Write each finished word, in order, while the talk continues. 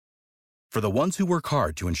For the ones who work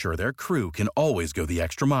hard to ensure their crew can always go the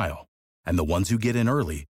extra mile, and the ones who get in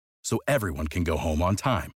early so everyone can go home on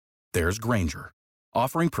time, there's Grainger,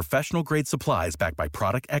 offering professional-grade supplies backed by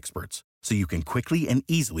product experts so you can quickly and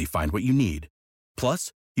easily find what you need.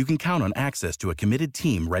 Plus, you can count on access to a committed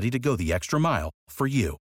team ready to go the extra mile for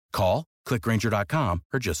you. Call, click Grainger.com,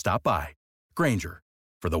 or just stop by. Grainger,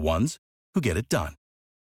 for the ones who get it done.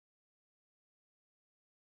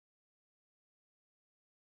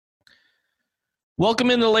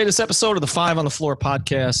 Welcome into the latest episode of the Five on the Floor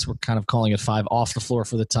podcast. We're kind of calling it Five Off the Floor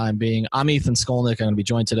for the time being. I'm Ethan Skolnick. I'm going to be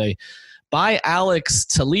joined today by Alex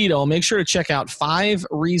Toledo. Make sure to check out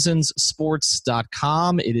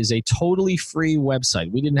 5reasonsports.com. It is a totally free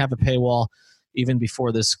website. We didn't have a paywall even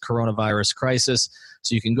before this coronavirus crisis.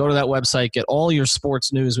 So you can go to that website, get all your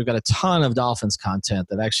sports news. We've got a ton of Dolphins content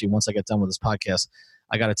that actually, once I get done with this podcast,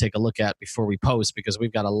 I got to take a look at before we post, because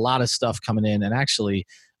we've got a lot of stuff coming in. And actually,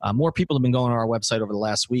 more people have been going to our website over the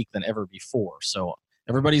last week than ever before. So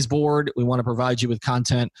everybody's bored. We want to provide you with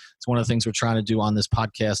content. It's one of the things we're trying to do on this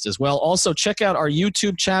podcast as well. Also, check out our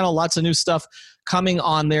YouTube channel. Lots of new stuff coming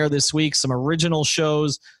on there this week. Some original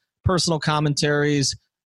shows, personal commentaries.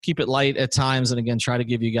 Keep it light at times, and again, try to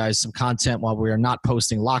give you guys some content while we are not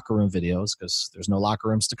posting locker room videos because there's no locker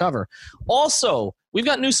rooms to cover. Also, we've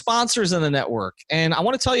got new sponsors in the network, and I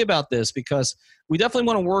want to tell you about this because we definitely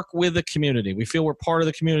want to work with the community. We feel we're part of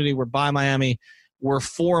the community. We're by Miami. We're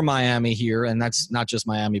for Miami here, and that's not just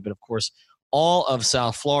Miami, but of course, all of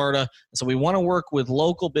South Florida. So we want to work with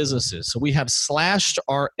local businesses. So we have slashed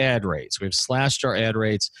our ad rates. We've slashed our ad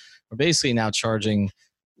rates. We're basically now charging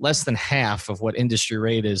less than half of what industry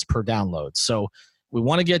rate is per download. So we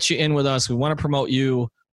want to get you in with us. We want to promote you,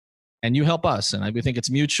 and you help us. And we think it's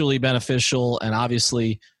mutually beneficial. And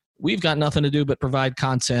obviously, we've got nothing to do but provide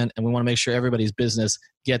content, and we want to make sure everybody's business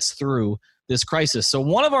gets through this crisis. So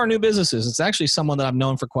one of our new businesses, it's actually someone that I've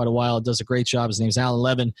known for quite a while. It does a great job. His name is Alan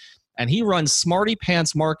Levin, and he runs Smarty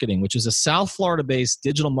Pants Marketing, which is a South Florida-based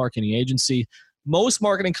digital marketing agency. Most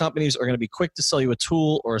marketing companies are going to be quick to sell you a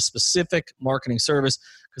tool or a specific marketing service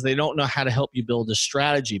because they don't know how to help you build a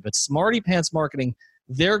strategy. But Smarty Pants Marketing,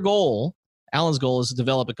 their goal, Alan's goal, is to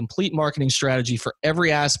develop a complete marketing strategy for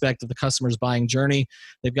every aspect of the customer's buying journey.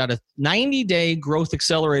 They've got a 90-day growth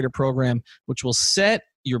accelerator program, which will set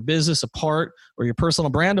your business apart or your personal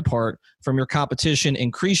brand apart from your competition,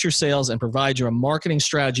 increase your sales, and provide you a marketing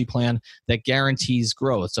strategy plan that guarantees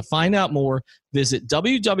growth. To find out more, visit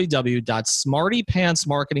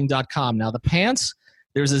www.smartypantsmarketing.com. Now, the pants,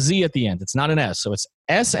 there's a Z at the end. It's not an S. So it's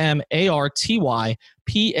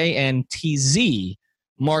SMARTYPANTZ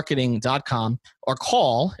marketing.com, or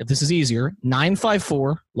call, if this is easier,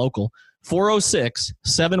 954 local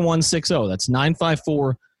 406-7160. That's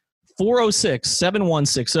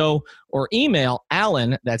 954-406-7160, or email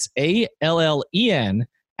Allen, that's ALLEN,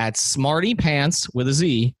 at smartypants with a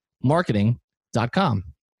Z marketing.com.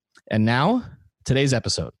 And now, today's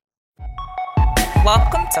episode.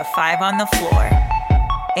 Welcome to Five on the Floor,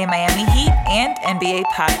 a Miami Heat and NBA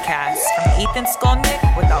podcast from Ethan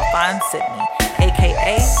Skolnick with Alphonse Sidney,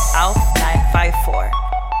 a.k.a. Alf954.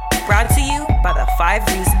 Brought to you by the 5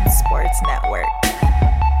 Reasons Sports Network.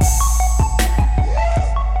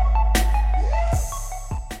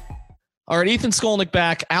 All right, Ethan Skolnick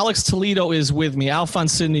back. Alex Toledo is with me.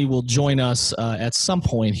 Alphonse Sidney will join us at some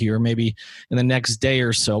point here, maybe in the next day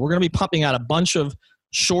or so. We're going to be pumping out a bunch of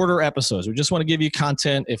shorter episodes. We just want to give you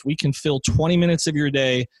content. If we can fill 20 minutes of your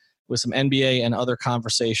day with some NBA and other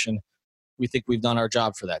conversation, we think we've done our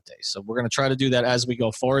job for that day. So we're going to try to do that as we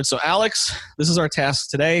go forward. So, Alex, this is our task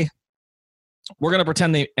today. We're going to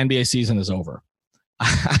pretend the NBA season is over.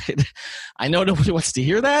 I know nobody wants to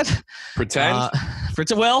hear that. Pretend?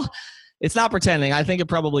 Well, it's not pretending. I think it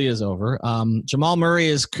probably is over. Jamal Murray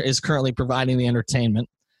is currently providing the entertainment.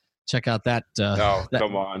 Check out that.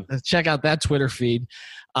 Come on. Check out that Twitter feed.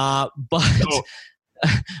 But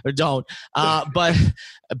or don't. But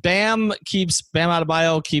Bam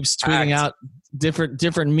Adebayo keeps tweeting out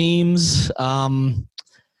different memes.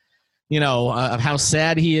 Of how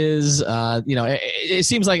sad he is. It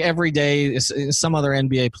seems like every day some other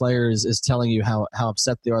NBA player is telling you how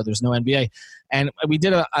upset they are. There's no NBA. And we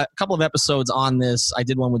did a couple of episodes on this. I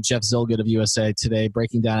did one with Jeff Zilgett of USA Today,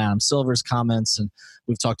 breaking down Adam Silver's comments. And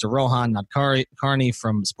we've talked to Rohan Nadkarni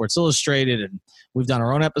from Sports Illustrated. And we've done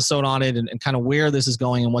our own episode on it and kind of where this is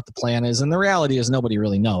going and what the plan is. And the reality is nobody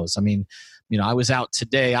really knows. I mean, I was out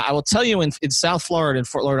today. I will tell you in South Florida, in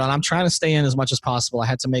Fort Lauderdale, I'm trying to stay in as much as possible. I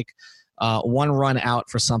had to make one run out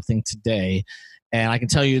for something today. And I can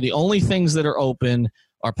tell you the only things that are open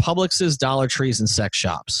are Publix's, Dollar Trees, and sex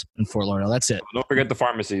shops in Fort Lauderdale. That's it. Don't forget the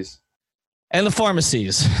pharmacies. And the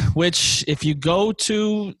pharmacies, which if you go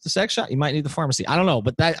to the sex shop, you might need the pharmacy. I don't know,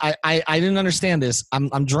 but that I didn't understand this.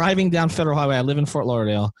 I'm driving down Federal Highway. I live in Fort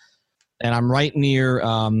Lauderdale, and I'm right near.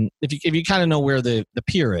 If you kind of know where the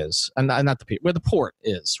pier is, and not the pier, where the port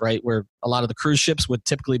is, right, where a lot of the cruise ships would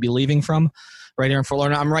typically be leaving from, right here in Fort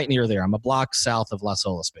Lauderdale. I'm right near there. I'm a block south of Las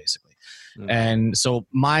Olas, basically, and so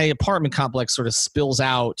my apartment complex sort of spills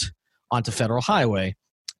out onto Federal Highway.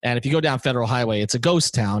 And if you go down Federal Highway, it's a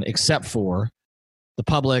ghost town except for the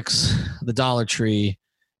Publix, the Dollar Tree,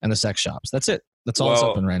 and the sex shops. That's it. That's all that's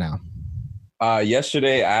open right now.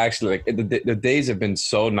 Yesterday, I actually the days have been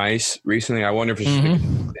so nice recently. I wonder if it's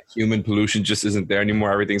the human pollution just isn't there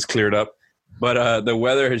anymore. Everything's cleared up. But the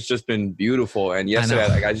weather has just been beautiful. And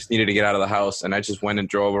yesterday, I just needed to get out of the house, and I just went and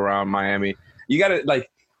drove around Miami. You got to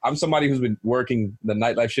I'm somebody who's been working the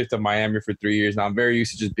nightlife shift of Miami for 3 years now. I'm very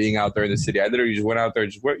used to just being out there in the city. I literally just went out there,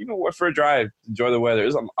 just went for a drive, enjoy the weather.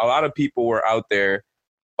 There's a lot of people were out there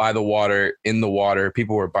by the water, in the water.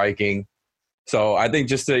 People were biking. So I think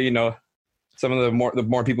just to, some of the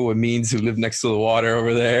more people with means who live next to the water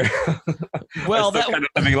over there. Well, that's kind of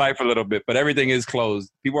living life a little bit, but everything is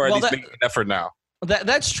closed. People are at least making an effort now.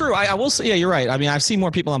 That's true. I will say, yeah, you're right. I mean, I've seen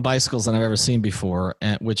more people on bicycles than I've ever seen before,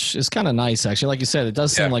 which is kind of nice, actually. Like you said, it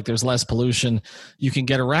does seem like there's less pollution. You can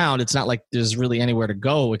get around. It's not like there's really anywhere to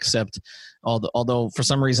go except, although for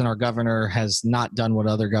some reason our governor has not done what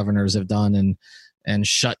other governors have done and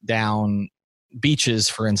shut down beaches,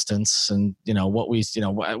 for instance, and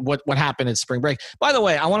what happened at spring break. By the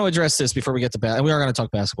way, I want to address this before we get to and we are going to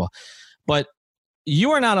talk basketball, but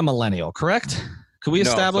you are not a millennial, correct? Could we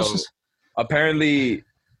establish this? Apparently,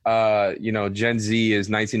 Gen Z is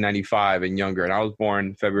 1995 and younger, and I was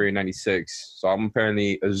born February 96, so I'm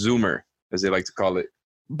apparently a Zoomer, as they like to call it.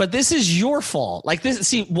 But this is your fault. Like this,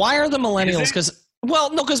 see, why are the millennials?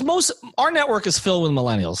 Because most our network is filled with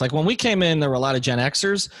millennials. Like when we came in, there were a lot of Gen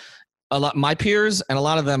Xers, my peers, and a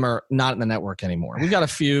lot of them are not in the network anymore. We've got a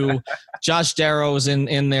few. Josh Darrow's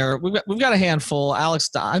in there. We've got a handful. I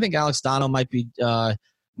think Alex Dono might be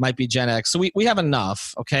Gen X. So we have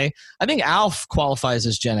enough, okay? I think Alf qualifies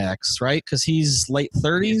as Gen X, right? Because he's late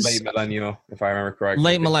 30s. He's late millennial, if I remember correctly.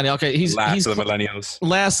 Late millennial, okay. He's last of the millennials.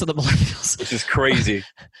 Last of the millennials. Which is crazy.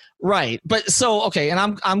 Right. But so, okay,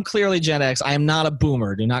 and I'm clearly Gen X. I am not a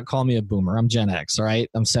boomer. Do not call me a boomer. I'm Gen X, all right?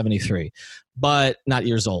 I'm 73. But not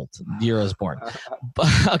years old. The year I was born.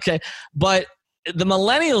 Okay. But the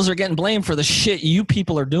millennials are getting blamed for the shit you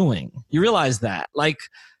people are doing. You realize that?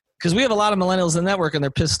 Because we have a lot of millennials in the network, and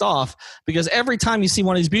they're pissed off because every time you see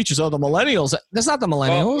one of these beaches, the millennials. That's not the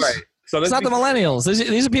millennials. Right. So it's not the millennials.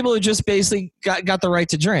 These are people who just basically got the right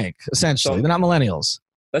to drink, essentially. They're not millennials.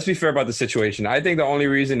 Let's be fair about the situation. I think the only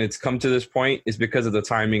reason it's come to this point is because of the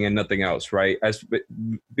timing and nothing else, right?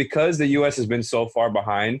 Because the U.S. has been so far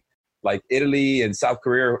behind, like Italy and South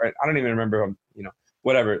Korea, I don't even remember,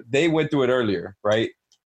 whatever. They went through it earlier, right?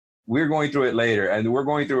 We're going through it later, and we're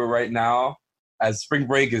going through it right now. As spring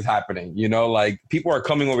break is happening, people are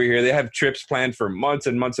coming over here. They have trips planned for months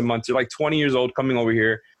and months and months. They're like 20 years old coming over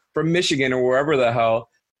here from Michigan or wherever the hell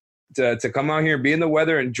to come out here, be in the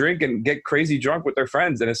weather and drink and get crazy drunk with their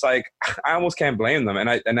friends. And it's like, I almost can't blame them. And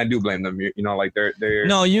I do blame them, they're.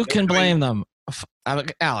 No, you can blame them.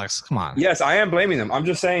 Alex, come on. Yes, I am blaming them. I'm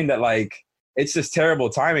just saying that it's just terrible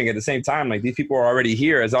timing at the same time. These people are already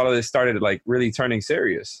here as all of this started really turning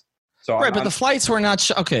serious. So right, but the flights were not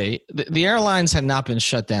okay. The airlines had not been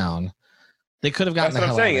shut down. They could have gotten. That's what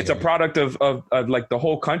I'm saying. It's a product of the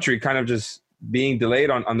whole country kind of just being delayed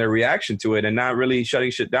on their reaction to it and not really shutting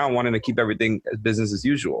shit down, wanting to keep everything as business as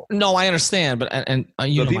usual. No, I understand, but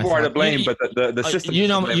the people are to blame, but the system.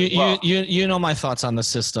 You know my thoughts on the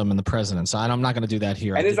system and the president, so I'm not going to do that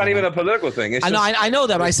here. And it's not even a political thing. I know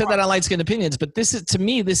that. But I said that on Light Skinned Opinions, but this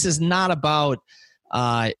is not about.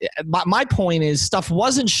 My point is stuff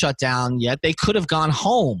wasn't shut down yet. They could have gone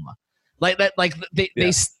home.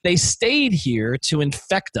 They stayed here to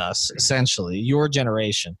infect us, essentially, your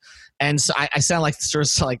generation. And so I sound like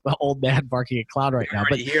the old man barking at cloud right now.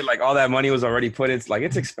 But here, all that money was already put in.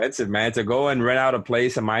 It's expensive, man, to go and rent out a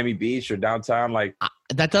place in Miami Beach or downtown.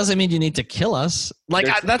 That doesn't mean you need to kill us.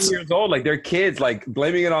 That's years old. They're kids.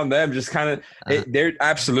 Blaming it on them, just kind of. They're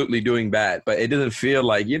absolutely doing bad, but it doesn't feel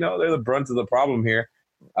like they're the brunt of the problem here.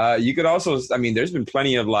 You could also, there's been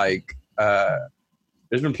plenty of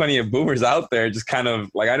there's been plenty of boomers out there. Just kind of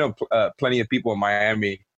I know plenty of people in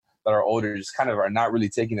Miami that are older just kind of are not really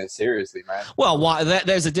taking it seriously, man. Well, why?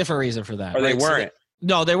 There's a different reason for that. Or they weren't.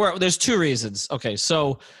 No, they were. There's two reasons. Okay,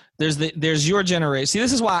 so there's your generation. See,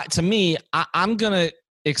 this is why, to me, I'm going to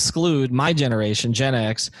exclude my generation, Gen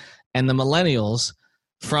X, and the millennials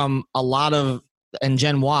from a lot of and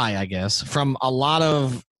Gen Y, I guess, from a lot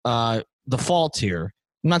of the fault here.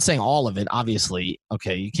 I'm not saying all of it, obviously.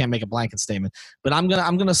 Okay, you can't make a blanket statement, but I'm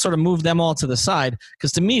gonna sort of move them all to the side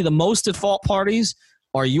because to me, the most at fault parties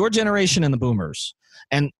are your generation and the boomers.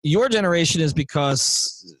 And your generation is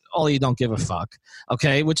because all you don't give a fuck,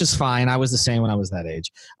 okay, which is fine. I was the same when I was that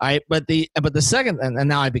age. All right, but the second, and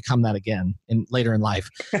now I become that again later in life,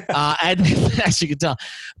 as you can tell.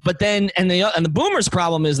 But then, and the boomers'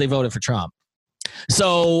 problem is they voted for Trump.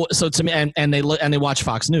 So to me, and they watch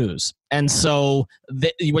Fox News, and so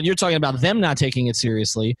when you're talking about them not taking it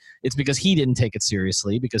seriously, it's because he didn't take it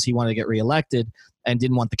seriously because he wanted to get reelected and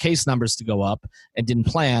didn't want the case numbers to go up and didn't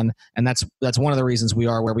plan, and that's one of the reasons we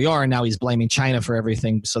are where we are. And now he's blaming China for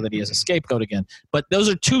everything so that he has a scapegoat again. But those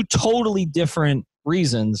are two totally different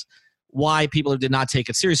reasons why people did not take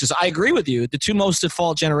it seriously. So I agree with you. The two most at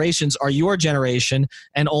fault generations are your generation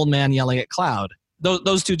and old man yelling at cloud.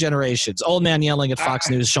 Those two generations, old man yelling at Fox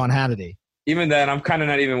News, Sean Hannity. Even then, I'm kind of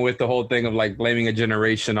not even with the whole thing of like blaming a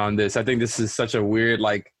generation on this. I think this is such a weird,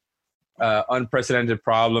 like unprecedented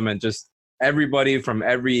problem. And just everybody from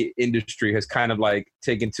every industry has kind of like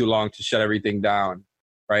taken too long to shut everything down.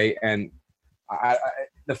 Right. And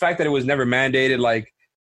the fact that it was never mandated, like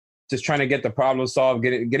just trying to get the problem solved,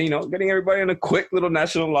 getting everybody in a quick little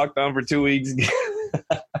national lockdown for 2 weeks.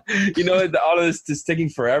 All of this is taking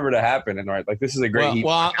forever to happen, and right, like this is a great.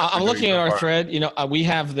 Well, I'm looking at our thread. We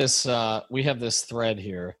have this thread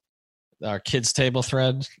here, our kids table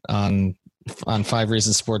thread on 5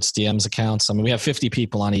 Reasons Sports DM's accounts. I mean, we have 50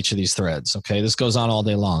 people on each of these threads. Okay, this goes on all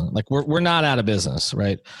day long. Like we're not out of business,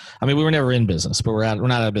 right? I mean, we were never in business, but we're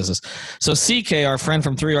not out of business. So CK, our friend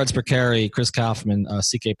from 3 Yards Per Carry, Chris Kaufman,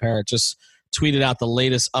 CK Parrott, just tweeted out the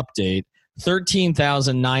latest update.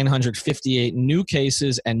 13,958 new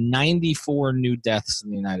cases and 94 new deaths in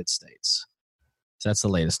the United States. So that's the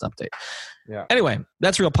latest update. Yeah. Anyway,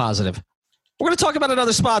 that's real positive. We're going to talk about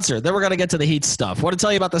another sponsor. Then we're going to get to the Heat stuff. I want to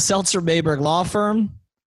tell you about the Seltzer Mayberg Law Firm.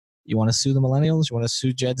 You want to sue the millennials? You want to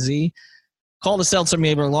sue Gen Z? Call the Seltzer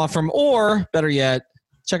Mayberg Law Firm, or better yet,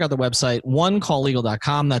 check out the website,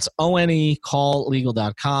 onecalllegal.com. That's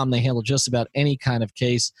onecalllegal.com. They handle just about any kind of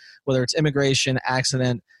case, whether it's immigration,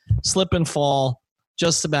 accident, slip and fall,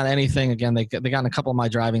 just about anything. Again, they gotten a couple of my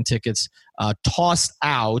driving tickets tossed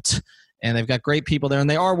out, and they've got great people there, and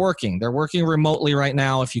they are working. They're working remotely right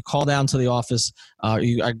now. If you call down to the office, go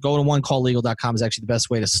to onecalllegal.com is actually the best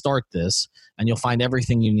way to start this, and you'll find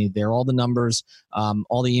everything you need there, all the numbers,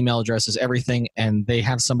 all the email addresses, everything, and they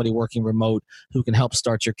have somebody working remote who can help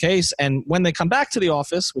start your case. And when they come back to the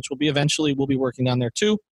office, which will be eventually, we'll be working down there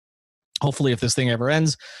too, hopefully if this thing ever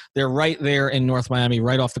ends, they're right there in North Miami,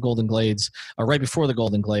 right off the Golden Glades, or right before the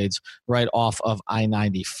Golden Glades, right off of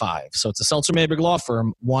I-95. So it's a Seltzer Mayberg Law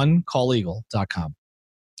Firm, onecalllegal.com.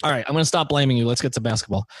 All right, I'm going to stop blaming you. Let's get to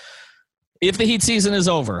basketball. If the Heat season is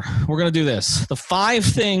over, we're going to do this. The five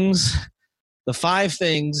things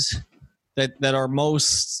that are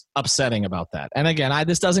most upsetting about that. And again,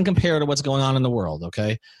 this doesn't compare to what's going on in the world,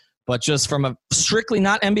 okay? But just from a strictly,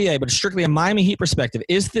 not NBA, but strictly a Miami Heat perspective,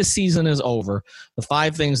 is this season is over, the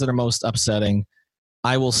 5 things that are most upsetting,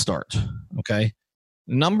 I will start, okay?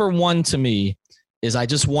 Number 1 to me is I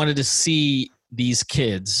just wanted to see these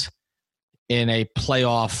kids in a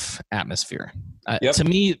playoff atmosphere. Yep. To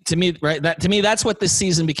me, right? That's what this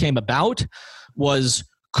season became about. Was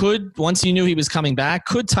once you knew he was coming back,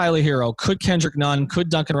 could Tyler Hero, could Kendrick Nunn, could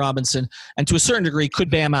Duncan Robinson, and to a certain degree, could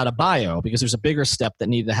Bam Adebayo, because there's a bigger step that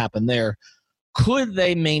needed to happen there. Could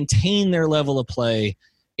they maintain their level of play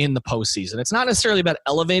in the postseason? It's not necessarily about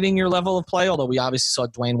elevating your level of play, although we obviously saw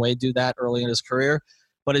Dwayne Wade do that early in his career.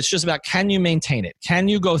 But it's just about, can you maintain it? Can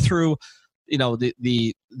you go through,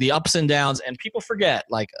 the ups and downs? And people forget,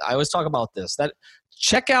 like I always talk about this, that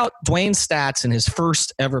check out Dwayne's stats in his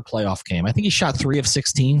first ever playoff game. I think he shot 3 of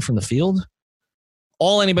 16 from the field.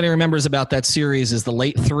 All anybody remembers about that series is the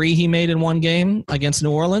late 3 he made in one game against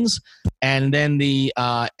New Orleans, and then the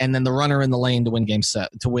runner in the lane to win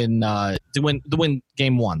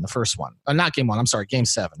game 1, the first one. Not game 1. I'm sorry, game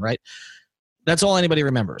 7. Right. That's all anybody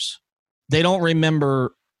remembers. They don't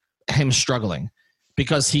remember him struggling,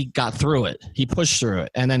 because he got through it. He pushed through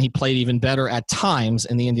it. And then he played even better at times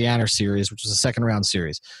in the Indiana series, which was a second-round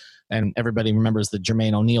series. And everybody remembers the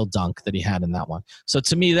Jermaine O'Neal dunk that he had in that one. So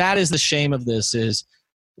to me, that is the shame of this, is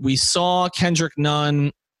we saw Kendrick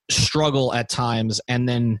Nunn struggle at times and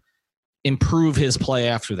then improve his play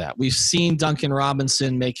after that. We've seen Duncan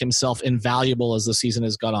Robinson make himself invaluable as the season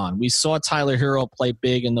has gone on. We saw Tyler Hero play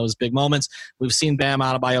big in those big moments. We've seen Bam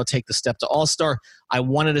Adebayo take the step to All-Star. I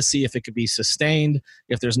wanted to see if it could be sustained.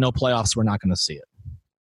 If there's no playoffs, we're not going to see it.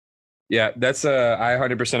 Yeah, that's I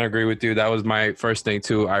 100% agree with you. That was my first thing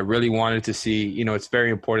too. I really wanted to see, it's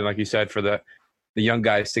very important, like you said, for the young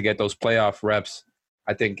guys to get those playoff reps.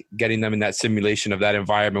 I think getting them in that simulation of that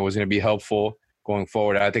environment was going to be helpful going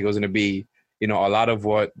forward. I think it was going to be, a lot of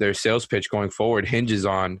what their sales pitch going forward hinges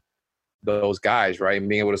on those guys, right? And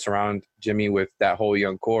being able to surround Jimmy with that whole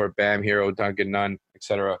young core, Bam, Hero, Duncan, Nunn,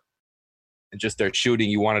 etc. And just their shooting.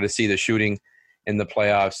 You wanted to see the shooting in the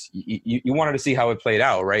playoffs. You wanted to see how it played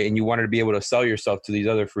out, right? And you wanted to be able to sell yourself to these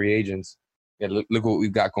other free agents. Yeah, look what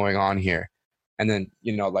we've got going on here. And then,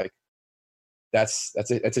 that's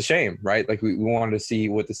a shame, right? Like we wanted to see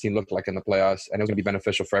what this team looked like in the playoffs, and it was going to be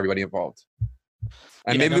beneficial for everybody involved.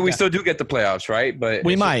 And maybe we still do get the playoffs, right? But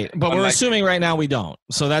we might, but we're assuming right now we don't.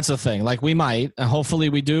 So that's the thing. Like we might, and hopefully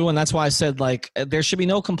we do. And that's why I said, like, there should be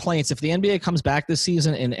no complaints if the NBA comes back this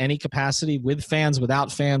season in any capacity, with fans,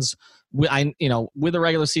 without fans, with the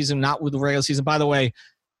regular season, not with the regular season. By the way,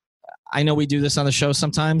 I know we do this on the show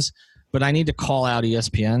sometimes, but I need to call out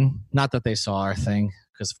ESPN. Not that they saw our thing,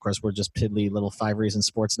 because of course we're just piddly little 5 Reasons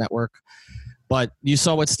Sports Network. But you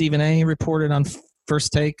saw what Stephen A. reported on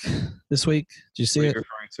First Take this week. Did you see it?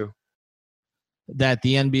 Referring to that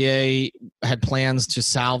the NBA had plans to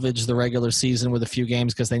salvage the regular season with a few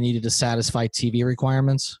games because they needed to satisfy TV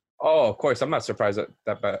requirements. Oh, of course. I'm not surprised at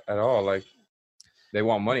that at all. Like, they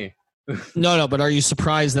want money. No, but are you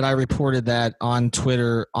surprised that I reported that on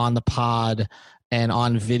Twitter, on the pod, and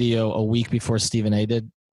on video a week before Stephen A. did?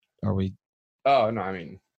 Are we? Oh, no, I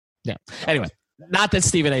mean. Yeah. Anyway. Not that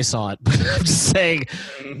Stephen A. saw it, but I'm just saying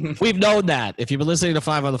we've known that. If you've been listening to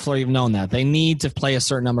Five on the Floor, you've known that. They need to play a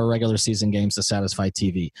certain number of regular season games to satisfy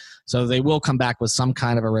TV. So they will come back with some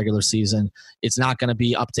kind of a regular season. It's not going to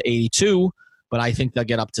be up to 82, but I think they'll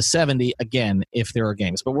get up to 70, again, if there are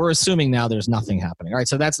games. But we're assuming now there's nothing happening. All right,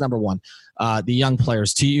 so that's number one, the young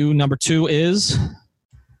players. To you, number two is?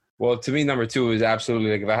 Well, to me, number two is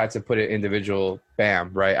absolutely, like, if I had to put it individual,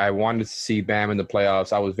 Bam, right? I wanted to see Bam in the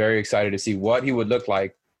playoffs. I was very excited to see what he would look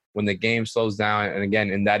like when the game slows down. And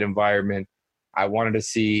again, in that environment, I wanted to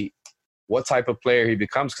see what type of player he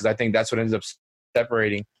becomes, because I think that's what ends up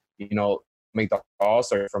separating, make the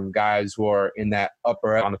All-Star from guys who are in that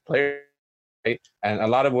upper on the player. Right? And a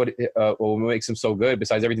lot of what makes him so good,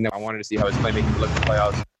 besides everything that I wanted to see how his playmaking would look in the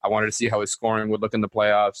playoffs, I wanted to see how his scoring would look in the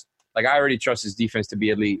playoffs. Like, I already trust his defense to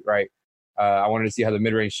be elite, right? I wanted to see how the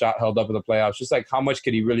mid-range shot held up in the playoffs. Just like how much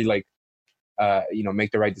could he really, make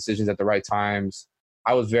the right decisions at the right times.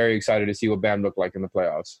 I was very excited to see what Bam looked like in the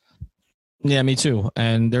playoffs. Yeah, me too.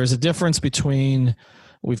 And there's a difference between,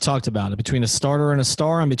 we've talked about it, between a starter and a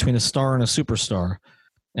star and between a star and a superstar.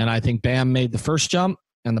 And I think Bam made the first jump,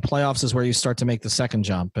 and the playoffs is where you start to make the second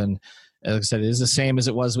jump. And as I said, it is the same as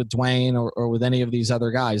it was with Dwayne or with any of these other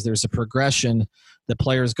guys. There's a progression that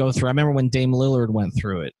players go through. I remember when Dame Lillard went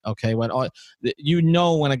through it. Okay, when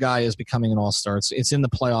a guy is becoming an all-star, it's in the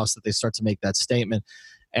playoffs that they start to make that statement.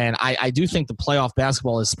 And I do think the playoff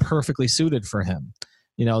basketball is perfectly suited for him.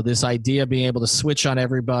 This idea of being able to switch on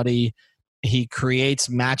everybody. He creates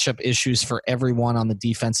matchup issues for everyone on the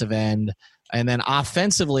defensive end. And then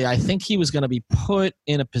offensively, I think he was going to be put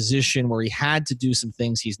in a position where he had to do some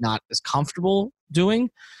things he's not as comfortable doing.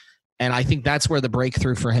 And I think that's where the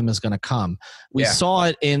breakthrough for him is going to come. We saw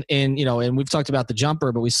it in and we've talked about the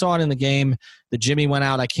jumper, but we saw it in the game that Jimmy went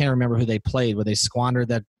out. I can't remember who they played, where they squandered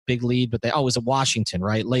that big lead, but it was at Washington,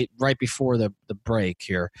 right before the break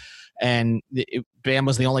here. And Bam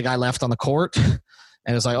was the only guy left on the court.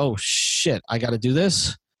 And it's like, oh, shit, I got to do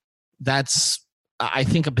this. That's, I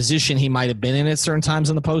think, a position he might have been in at certain times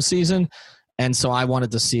in the postseason. And so I wanted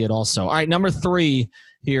to see it also. All right, number 3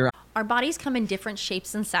 here. Our bodies come in different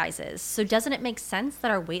shapes and sizes. So doesn't it make sense that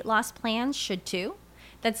our weight loss plans should too?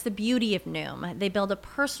 That's the beauty of Noom. They build a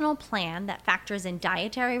personal plan that factors in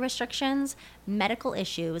dietary restrictions, medical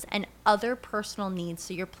issues, and other personal needs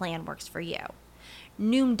so your plan works for you.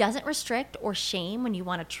 Noom doesn't restrict or shame when you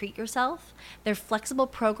want to treat yourself. Their flexible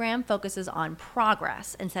program focuses on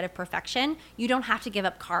progress instead of perfection. You don't have to give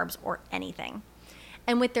up carbs or anything.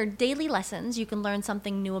 And with their daily lessons, you can learn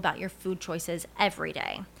something new about your food choices every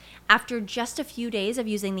day. After just a few days of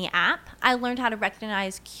using the app, I learned how to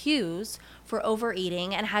recognize cues for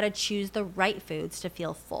overeating and how to choose the right foods to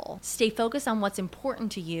feel full. Stay focused on what's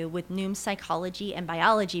important to you with Noom's psychology and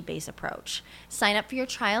biology-based approach. Sign up for your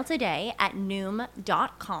trial today at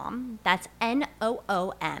Noom.com. That's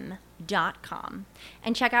Noom.com.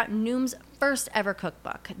 And check out Noom's first ever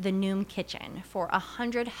cookbook, The Noom Kitchen, for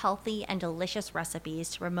 100 healthy and delicious recipes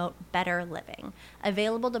to promote better living.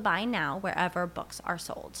 Available to buy now wherever books are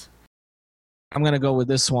sold. I'm going to go with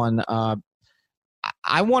this one.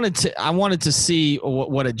 I wanted to see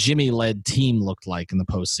what a Jimmy-led team looked like in the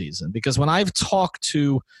postseason, because when I've talked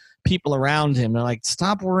to people around him, they're like,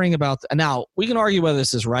 stop worrying about now we can argue whether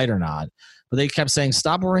this is right or not, but they kept saying,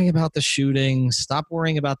 stop worrying about the shooting, stop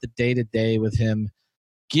worrying about the day-to-day with him.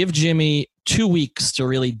 Give Jimmy 2 weeks to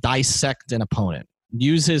really dissect an opponent.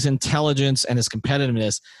 Use his intelligence and his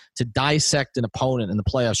competitiveness to dissect an opponent in the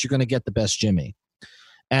playoffs. You're going to get the best Jimmy.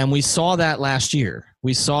 And we saw that last year.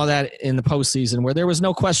 We saw that in the postseason where there was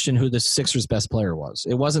no question who the Sixers' best player was.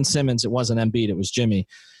 It wasn't Simmons. It wasn't Embiid. It was Jimmy.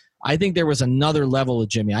 I think there was another level of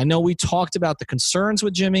Jimmy. I know we talked about the concerns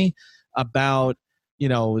with Jimmy, about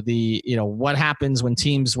what happens when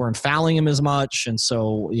teams weren't fouling him as much, and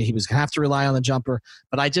so he was going to have to rely on the jumper.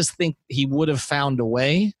 But I just think he would have found a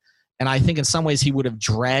way, and I think in some ways he would have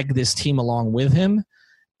dragged this team along with him.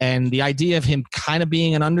 And the idea of him kind of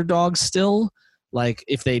being an underdog still, like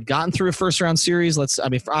if they'd gotten through a first-round series,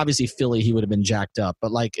 for obviously Philly, he would have been jacked up.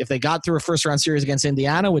 But like if they got through a first-round series against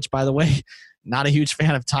Indiana, which, by the way, not a huge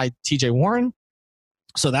fan of T.J. Warren,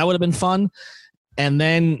 so that would have been fun. And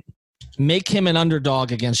then make him an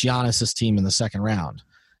underdog against Giannis's team in the second round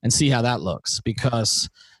and see how that looks, because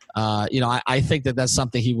I think that's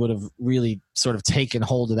something he would have really sort of taken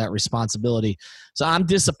hold of that responsibility. So I'm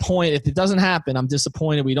disappointed. If it doesn't happen, I'm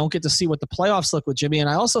disappointed. We don't get to see what the playoffs look with Jimmy. And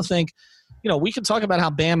I also think, we can talk about how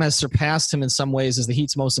Bam has surpassed him in some ways as the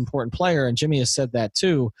Heat's most important player, and Jimmy has said that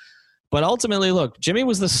too. But ultimately, look, Jimmy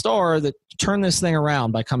was the star that turned this thing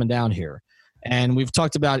around by coming down here. And we've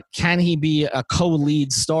talked about, can he be a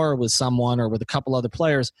co-lead star with someone or with a couple other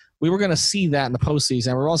players? We were going to see that in the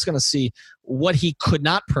postseason. We're also going to see what he could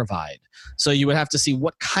not provide. So you would have to see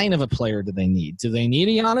what kind of a player do they need. Do they need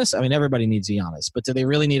a Giannis? I mean, everybody needs a Giannis. But do they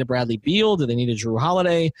really need a Bradley Beal? Do they need a Drew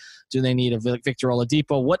Holiday? Do they need a Victor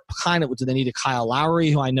Oladipo? Do they need a Kyle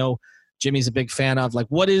Lowry, who I know Jimmy's a big fan of? Like,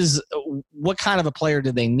 what kind of a player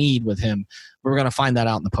do they need with him? We're going to find that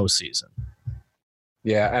out in the postseason.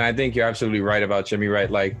 Yeah, and I think you're absolutely right about Jimmy, right?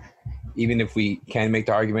 Like, even if we can make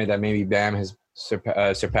the argument that maybe Bam has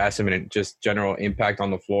surpassed him in just general impact on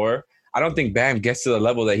the floor, I don't think Bam gets to the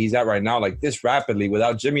level that he's at right now, like this rapidly,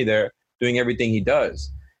 without Jimmy there doing everything he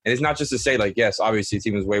does. And it's not just to say, like, yes, obviously the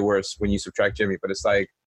team is way worse when you subtract Jimmy, but it's like,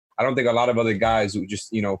 I don't think a lot of other guys who just,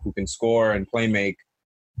 who can score and play make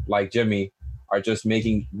like Jimmy are just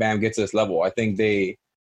making Bam get to this level. I think they,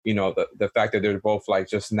 the fact that they're both like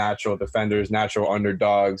just natural defenders, natural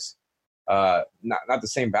underdogs, not the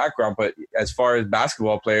same background, but as far as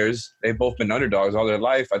basketball players, they've both been underdogs all their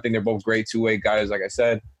life. I think they're both great two-way guys, like I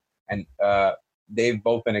said, and they've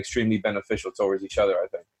both been extremely beneficial towards each other, I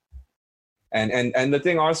think. And the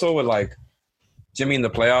thing also with like Jimmy in the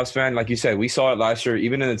playoffs, man, like you said, we saw it last year,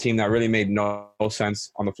 even in a team that really made no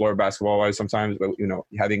sense on the floor basketball-wise sometimes, but,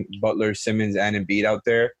 having Butler, Simmons, and Embiid out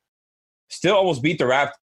there, still almost beat the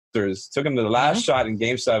Raptors. Took him to the last shot in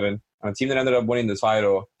Game 7 on a team that ended up winning the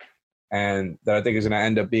title, and that I think is going to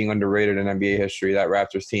end up being underrated in NBA history, that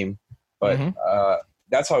Raptors team. But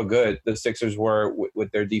that's how good the Sixers were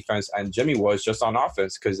with their defense, and Jimmy was just on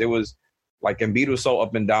offense, because it was like Embiid was so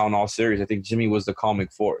up and down all series. I think Jimmy was the calming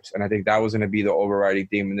force, and I think that was going to be the overriding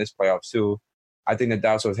theme in this playoffs too. I think the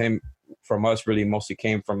doubts with him from us really mostly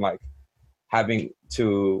came from like having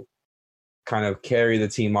to kind of carry the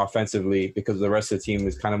team offensively, because the rest of the team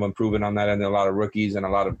is kind of improving on that, and there are a lot of rookies and a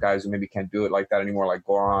lot of guys who maybe can't do it like that anymore, like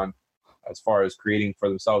Goran, as far as creating for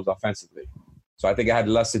themselves offensively. So I think it had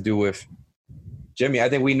less to do with Jimmy. I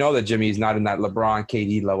think we know that Jimmy is not in that LeBron,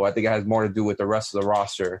 KD level. I think it has more to do with the rest of the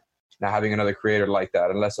roster not having another creator like that,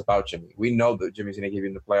 and less about Jimmy. We know that Jimmy's going to give you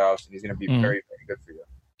in the playoffs, and he's going to be very, very good for you.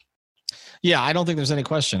 Yeah, I don't think there's any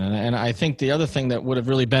question. And I think the other thing that would have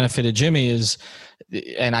really benefited Jimmy is,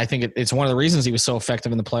 and I think it's one of the reasons he was so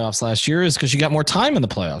effective in the playoffs last year, is because you got more time in the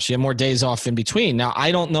playoffs. You have more days off in between. Now,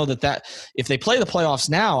 I don't know that if they play the playoffs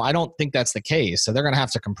now, I don't think that's the case. So they're going to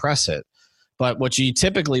have to compress it. But what you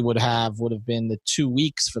typically would have been the 2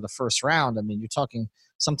 weeks for the first round. I mean, you're talking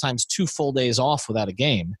sometimes 2 full days off without a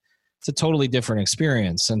game. It's a totally different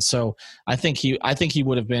experience. And so I think he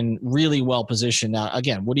would have been really well positioned. Now,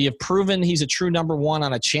 again, would he have proven he's a true number one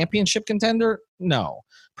on a championship contender? No,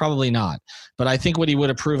 probably not. But I think what he would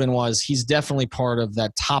have proven was he's definitely part of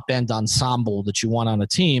that top end ensemble that you want on a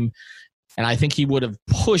team. And I think he would have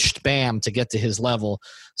pushed Bam to get to his level.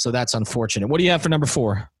 So that's unfortunate. What do you have for number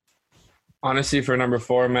 4? Honestly, for number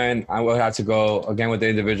 4, man, I will have to go again with the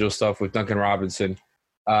individual stuff with Duncan Robinson.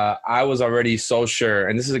 I was already so sure,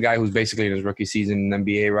 and this is a guy who's basically in his rookie season in the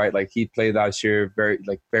NBA, right? Like, he played last year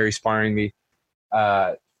very sparingly,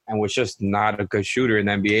 and was just not a good shooter in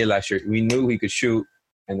the NBA last year. We knew he could shoot,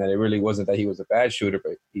 and that it really wasn't that he was a bad shooter,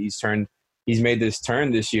 but he's made this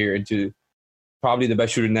turn this year into probably the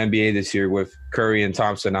best shooter in the NBA this year with Curry and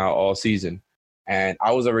Thompson out all season. And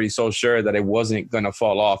I was already so sure that it wasn't going to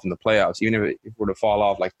fall off in the playoffs. Even if it were to fall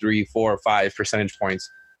off like 3, 4, or 5 percentage points,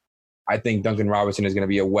 I think Duncan Robinson is going to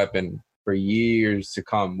be a weapon for years to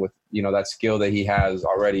come with, that skill that he has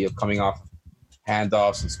already of coming off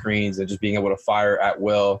handoffs and screens and just being able to fire at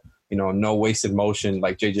will, no wasted motion,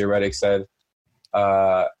 like JJ Redick said.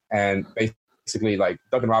 And basically, like,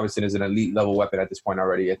 Duncan Robinson is an elite level weapon at this point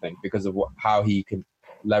already, I think, because of how he can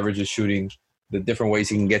leverage his shooting, the different ways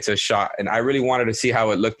he can get to a shot. And I really wanted to see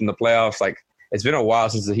how it looked in the playoffs. Like, it's been a while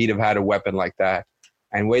since the Heat have had a weapon like that.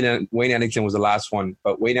 And Wayne Ellington was the last one,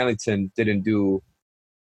 but Wayne Ellington didn't do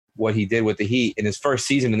what he did with the Heat in his first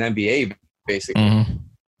season in the NBA, basically. Mm-hmm.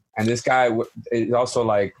 And this guy is also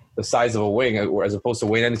like the size of a wing, as opposed to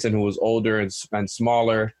Wayne Ellington, who was older and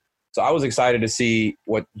smaller. So I was excited to see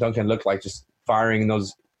what Duncan looked like, just firing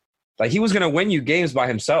those. Like, he was going to win you games by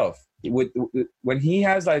himself. When he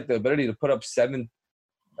has like the ability to put up 7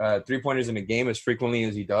 3-pointers in a game as frequently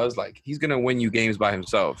as he does, like, he's going to win you games by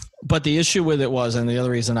himself. But the issue with it was, and the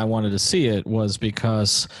other reason I wanted to see it was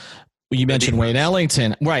because you mentioned Wayne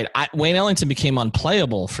Ellington. Right. Wayne Ellington became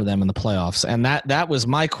unplayable for them in the playoffs. And that was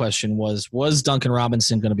my question was Duncan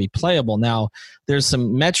Robinson going to be playable? Now, there's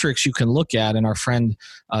some metrics you can look at, and our friend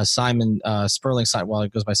Simon Sperling, well,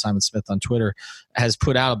 it goes by Simon Smith on Twitter, has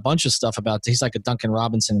put out a bunch of stuff about, he's like a Duncan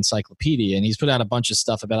Robinson encyclopedia, and he's put out a bunch of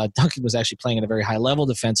stuff about how Duncan was actually playing at a very high level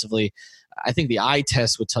defensively. I think the eye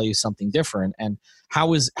test would tell you something different. And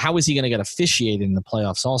how is he going to get officiated in the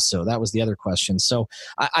playoffs also? That was the other question. So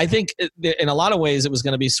I think in a lot of ways it was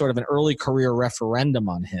going to be sort of an early career referendum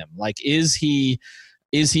on him. Like, is he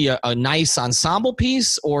a nice ensemble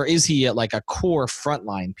piece, or is he like a core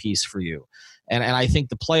frontline piece for you? And I think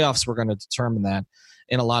the playoffs were going to determine that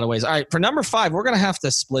in a lot of ways. All right, for number 5, we're going to have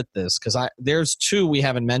to split this because there's 2 we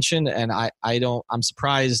haven't mentioned, and I'm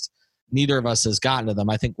surprised neither of us has gotten to them.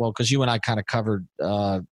 I think, well, because you and I kind of covered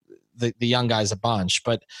the young guys a bunch,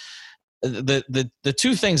 but the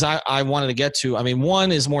 2 things I wanted to get to, I mean,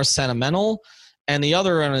 one is more sentimental and the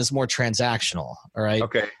other one is more transactional. All right.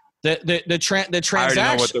 Okay. The transaction. I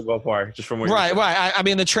already know what to go for, just from what right. I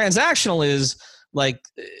mean, the transactional is like,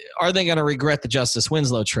 are they going to regret the Justice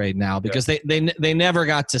Winslow trade now? Because they never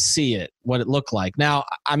got to see what it looked like. Now,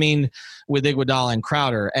 I mean, with Iguodala and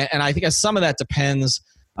Crowder, and I think some of that depends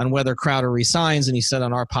on whether Crowder resigns. And he said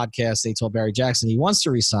on our podcast, they told Barry Jackson he wants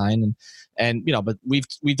to resign. And but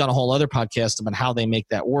we've done a whole other podcast about how they make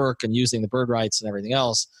that work and using the bird rights and everything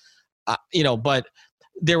else. But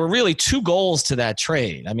there were really 2 goals to that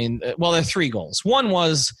trade. I mean, well, there are 3 goals. One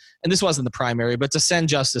was, and this wasn't the primary, but to send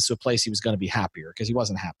Justice to a place he was going to be happier, because he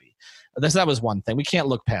wasn't happy. That was one thing. We can't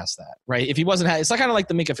look past that, right? If he wasn't happy, it's kind of like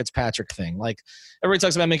the Minkah Fitzpatrick thing. Like, everybody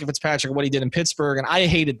talks about Minkah Fitzpatrick and what he did in Pittsburgh, and I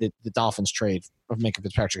hated the Dolphins trade of Minkah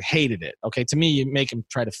Fitzpatrick. Hated it. Okay, to me, you make him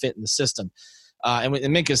try to fit in the system. And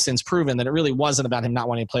Minkah's since proven that it really wasn't about him not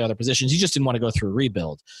wanting to play other positions. He just didn't want to go through a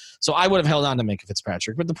rebuild. So I would have held on to Minkah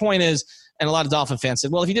Fitzpatrick. But the point is, and a lot of Dolphin fans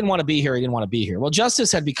said, well, if he didn't want to be here, he didn't want to be here. Well,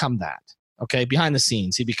 Justice had become that. Okay, behind the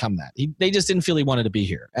scenes, he'd become that. They just didn't feel he wanted to be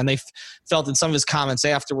here. And they felt in some of his comments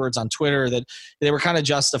afterwards on Twitter that they were kind of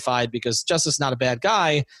justified because Justice is not a bad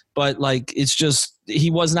guy, but like, it's just, he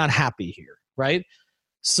was not happy here, right?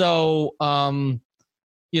 So,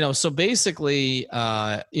 so basically,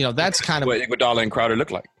 that's kind of what Iguodala and Crowder look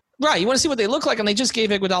like. Right. You want to see what they look like, and they just gave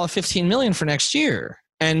Iguodala $15 million for next year.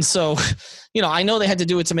 And so, I know they had to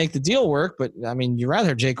do it to make the deal work, but I mean, you'd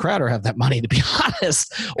rather Jay Crowder have that money, to be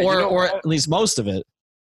honest, or at least most of it.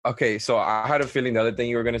 Okay, so I had a feeling the other thing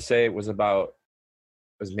you were going to say was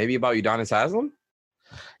maybe about Udonis Haslem.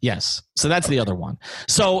 Yes. So that's the other one.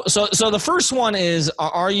 So the first one is,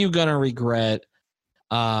 are you going to regret?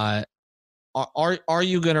 Are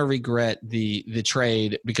you going to regret the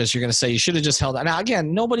trade because you're going to say you should have just held on? Now,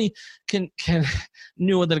 again, nobody can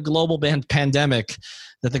knew that a global pandemic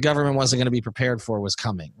that the government wasn't going to be prepared for was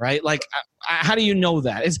coming, right? Like, how do you know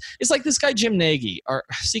that? It's like this guy Jim Nagy, or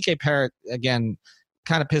CK Parrott, again,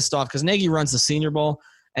 kind of pissed off because Nagy runs the Senior Bowl,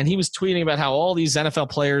 and he was tweeting about how all these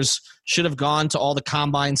NFL players should have gone to all the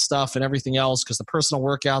combine stuff and everything else because the personal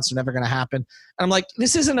workouts are never going to happen. And I'm like,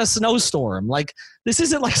 this isn't a snowstorm. Like, this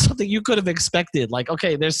isn't like something you could have expected. Like,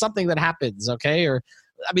 okay, there's something that happens, okay? Or,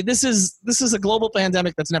 I mean, this is a global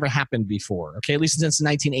pandemic that's never happened before, okay? At least since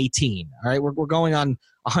 1918, all right? We're going on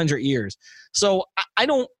 100 years. So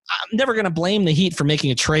I'm never going to blame the Heat for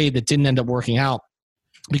making a trade that didn't end up working out,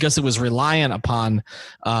 because it was reliant upon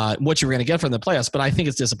what you were going to get from the playoffs. But I think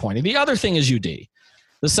it's disappointing. The other thing is UD.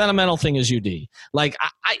 The sentimental thing is UD. Like,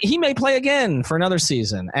 he may play again for another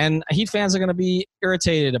season, and Heat fans are going to be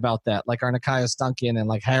irritated about that, like our Nekias Duncan and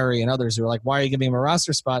like Harry and others who are like, why are you giving him a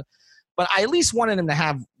roster spot? But I at least wanted him to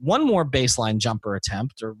have one more baseline jumper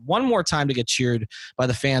attempt or one more time to get cheered by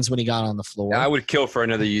the fans when he got on the floor. I would kill for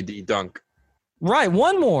another UD dunk. Right,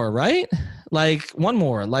 one more, right? Like one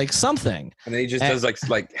more, like something. And then he just does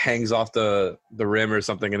like hangs off the rim or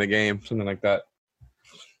something in the game, something like that.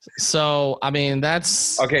 So, I mean,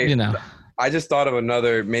 that's okay. You know, I just thought of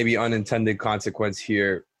another maybe unintended consequence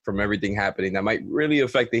here from everything happening that might really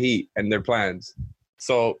affect the Heat and their plans.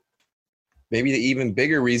 So maybe the even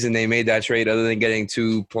bigger reason they made that trade, other than getting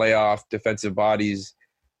two playoff defensive bodies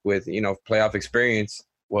with, you know, playoff experience,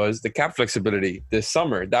 was the cap flexibility this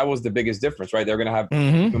summer. That was the biggest difference, right? They're going to have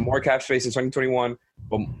even more cap space in 2021,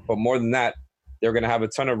 but more than that, they're going to have a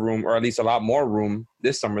ton of room, or at least a lot more room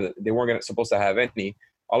this summer that they weren't supposed to have any.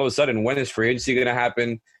 All of a sudden, when is free agency going to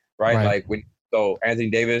happen, right? Like, so Anthony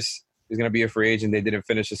Davis is going to be a free agent. They didn't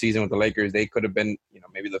finish the season with the Lakers. They could have been, you know,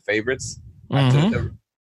 maybe the favorites.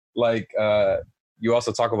 You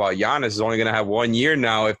also talk about Giannis is only going to have 1 year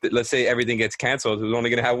now. If let's say everything gets canceled, he's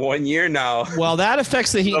only going to have 1 year now. Well, that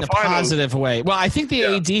affects the Heat in a positive way. Well, I think the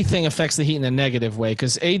AD thing affects the Heat in a negative way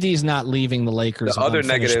because AD is not leaving the Lakers. The other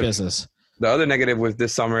negative business. The other negative with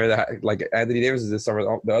this summer, that like Anthony Davis is this summer.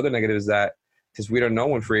 The other negative is that because we don't know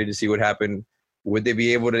when free agency would happen, would they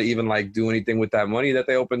be able to even like do anything with that money that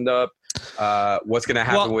they opened up? What's going to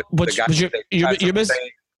happen with the guys?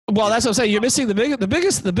 Well, that's what I'm saying. You're missing the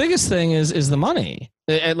biggest thing is the money.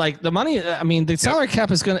 Like the money. I mean, the salary cap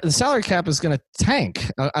is going to tank.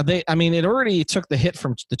 It already took the hit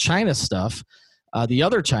from the China stuff, the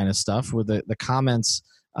other China stuff with the comments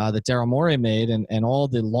that Daryl Morey made and all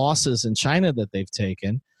the losses in China that they've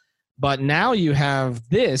taken. But now you have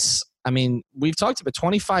this. I mean, we've talked about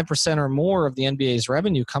 25% or more of the NBA's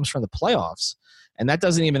revenue comes from the playoffs, and that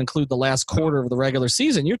doesn't even include the last quarter of the regular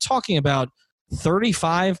season. You're talking about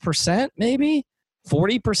 35%, maybe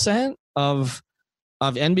 40% of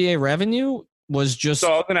NBA revenue was just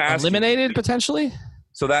eliminated potentially.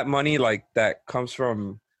 So that money, like that comes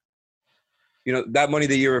from, you know, that money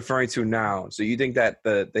that you're referring to now. So you think that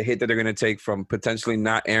the hit that they're going to take from potentially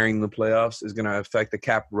not airing the playoffs is going to affect the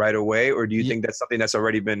cap right away? Or do you think that's something that's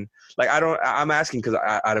already been like, I'm asking because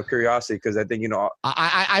out of curiosity, because I think, you know,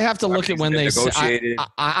 I have to look at when they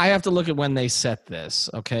I have to look at when they set this.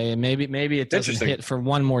 Okay. And maybe it doesn't hit for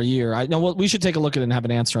one more year. I know we should take a look at it and have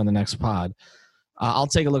an answer on the next pod. I'll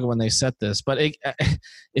take a look at when they set this, but if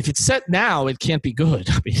it's set now, it can't be good.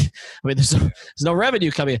 I mean, there's no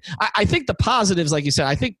revenue coming in. I think the positives, like you said,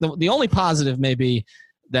 I think the only positive may be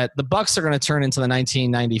that the Bucks are going to turn into the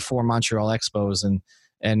 1994 Montreal Expos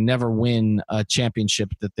and never win a championship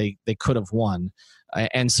that they could have won.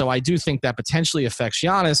 And so I do think that potentially affects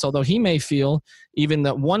Giannis, although he may feel even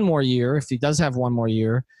that one more year, if he does have one more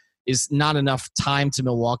year, is not enough time to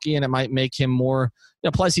Milwaukee, and it might make him more. You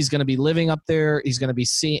know, plus, he's going to be living up there. He's going to be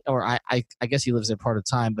seeing, or I guess he lives there part of the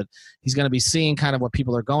time, but he's going to be seeing kind of what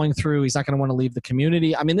people are going through. He's not going to want to leave the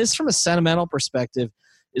community. I mean, this from a sentimental perspective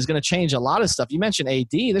is going to change a lot of stuff. You mentioned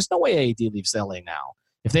AD. There's no way AD leaves LA now.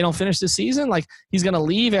 If they don't finish this season, like he's going to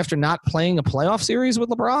leave after not playing a playoff series with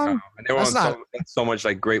LeBron. And they were on so much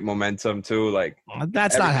like great momentum too. Like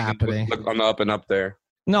that's not happening. On the up and up there.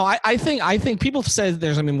 No, I think people say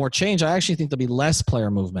there's going to be more change. I actually think there'll be less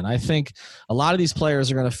player movement. I think a lot of these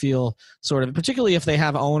players are going to feel sort of, particularly if they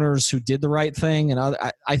have owners who did the right thing. And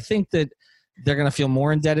I think that they're going to feel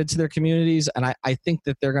more indebted to their communities. And I think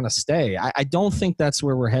that they're going to stay. I don't think that's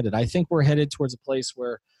where we're headed. I think we're headed towards a place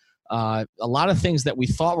where a lot of things that we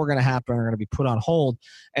thought were going to happen are going to be put on hold.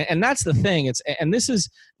 And that's the thing. And this is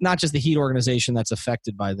not just the Heat organization that's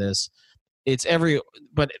affected by this.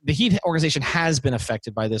 But the Heat organization has been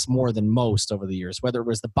affected by this more than most over the years, whether it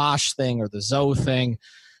was the Bosch thing or the Zoe thing,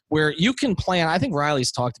 where you can plan. I think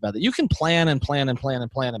Riley's talked about that. You can plan and plan and plan and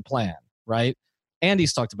plan and plan, right?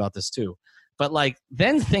 Andy's talked about this too. But like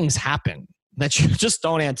then things happen that you just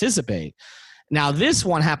don't anticipate. Now this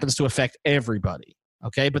one happens to affect everybody,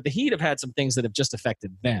 okay? But the Heat have had some things that have just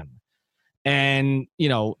affected them. And, you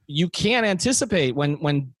know, you can't anticipate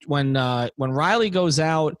when Riley goes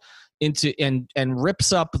out into and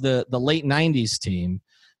rips up the late 90s team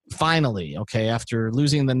finally, okay, after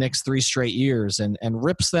losing the Knicks 3 straight years and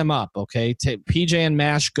rips them up, okay. PJ and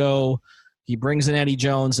Mash go. He brings in Eddie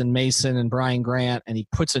Jones and Mason and Brian Grant, and he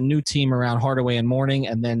puts a new team around Hardaway and Mourning,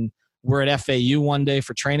 and then we're at FAU one day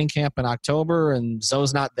for training camp in October, and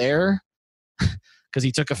Zoe's not there because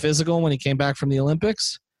he took a physical when he came back from the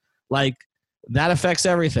Olympics. Like, that affects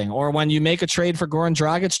everything. Or when you make a trade for Goran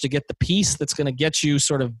Dragic to get the piece that's going to get you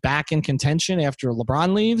sort of back in contention after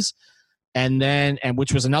LeBron leaves, and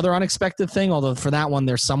which was another unexpected thing, although for that one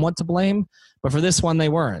they're somewhat to blame, but for this one they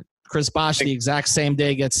weren't. Chris Bosh the exact same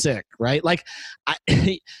day gets sick, right? Like,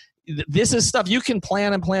 this is stuff you can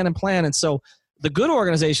plan and plan and plan. And so the good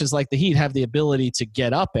organizations like the Heat have the ability to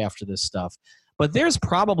get up after this stuff. But there's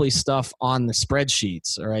probably stuff on the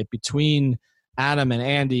spreadsheets, all right, between Adam and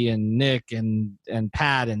Andy and Nick and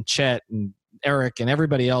Pat and Chet and Eric and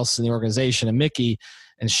everybody else in the organization and Mickey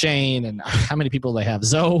and Shane and how many people they have?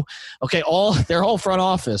 Zoe. Okay, their whole front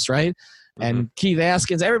office, right? And Keith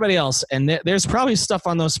Askins, everybody else. And there's probably stuff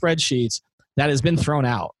on those spreadsheets that has been thrown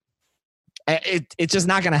out. It's just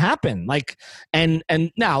not going to happen. Like, and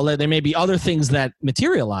now there may be other things that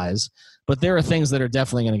materialize, but there are things that are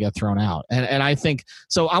definitely going to get thrown out. And I think,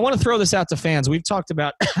 so I want to throw this out to fans. We've talked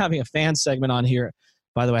about having a fan segment on here.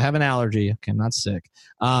 By the way, I have an allergy. Okay, I'm not sick.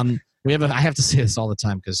 I have to say this all the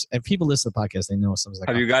time because if people listen to the podcast, they know something's like.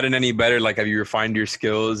 Have you gotten any better? Like, have you refined your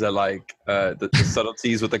skills at like the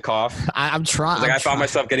subtleties with the cough? I'm trying. Like, I found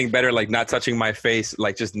myself getting better, like not touching my face,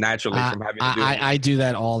 like just naturally from having to do it. I do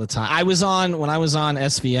that all the time. When I was on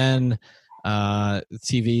SVN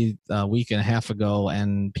TV a week and a half ago,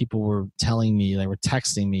 and people were telling me, they were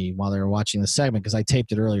texting me while they were watching the segment because I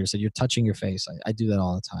taped it earlier. Said, "You're touching your face." I do that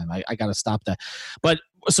all the time. I got to stop that. But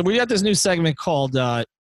so we got this new segment called.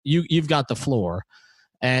 You've got the floor.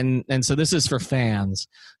 And so this is for fans.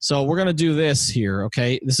 So we're going to do this here,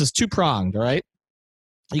 okay? This is two-pronged, all right?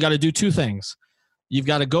 You got to do two things. You've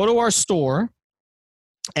got to go to our store,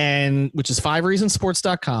 which is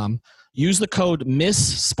 5reasonsports.com. Use the code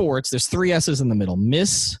MISSSPORTS. There's 3 S's in the middle.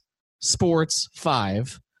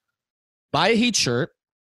 MISSSPORTS5. Buy a Heat shirt,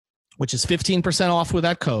 which is 15% off with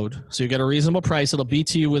that code. So you get a reasonable price. It'll be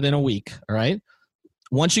to you within a week, all right?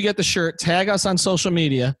 Once you get the shirt, tag us on social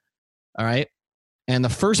media, all right? And the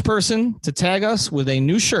first person to tag us with a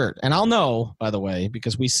new shirt, and I'll know, by the way,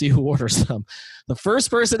 because we see who orders them. The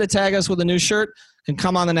first person to tag us with a new shirt can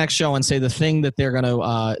come on the next show and say the thing that they're going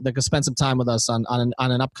to they can spend some time with us on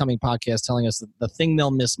an upcoming podcast telling us the thing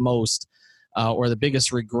they'll miss most or the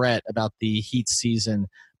biggest regret about the Heat season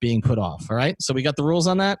being put off, all right? So we got the rules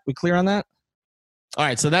on that? We clear on that? All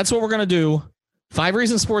right, so that's what we're going to do.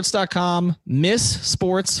 5reasonsports.com,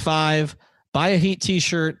 MISSSPORTS5, buy a Heat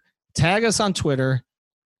t-shirt, tag us on Twitter,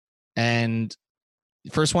 and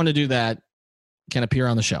the first one to do that can appear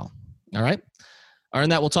on the show. All right? Other than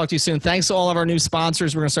that, we'll talk to you soon. Thanks to all of our new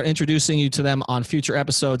sponsors. We're going to start introducing you to them on future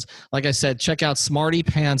episodes. Like I said, check out Smarty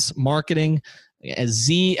Pants Marketing, a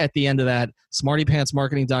Z at the end of that,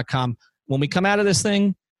 smartypantsmarketing.com. When we come out of this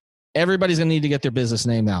thing, everybody's going to need to get their business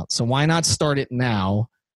name out. So why not start it now?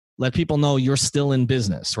 Let people know you're still in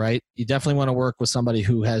business, right? You definitely want to work with somebody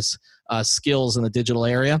who has skills in the digital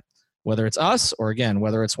area, whether it's us or, again,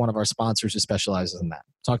 whether it's one of our sponsors who specializes in that.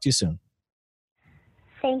 Talk to you soon.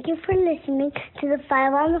 Thank you for listening to the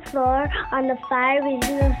 5 on the Floor on the 5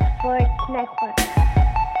 Reasons Sports Network.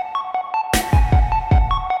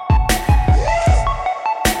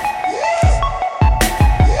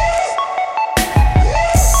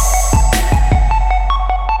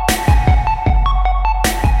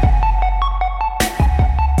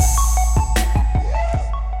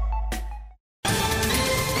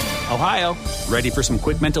 Ohio, ready for some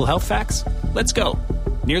quick mental health facts? Let's go.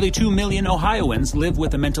 Nearly 2 million Ohioans live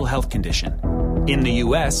with a mental health condition. In the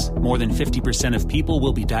U.S., more than 50% of people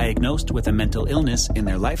will be diagnosed with a mental illness in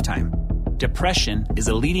their lifetime. Depression is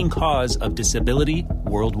a leading cause of disability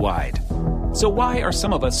worldwide. So why are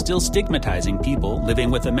some of us still stigmatizing people living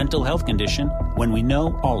with a mental health condition when we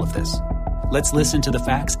know all of this? Let's listen to the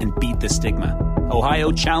facts and beat the stigma.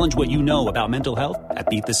 Ohio, challenge what you know about mental health at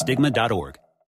beatthestigma.org.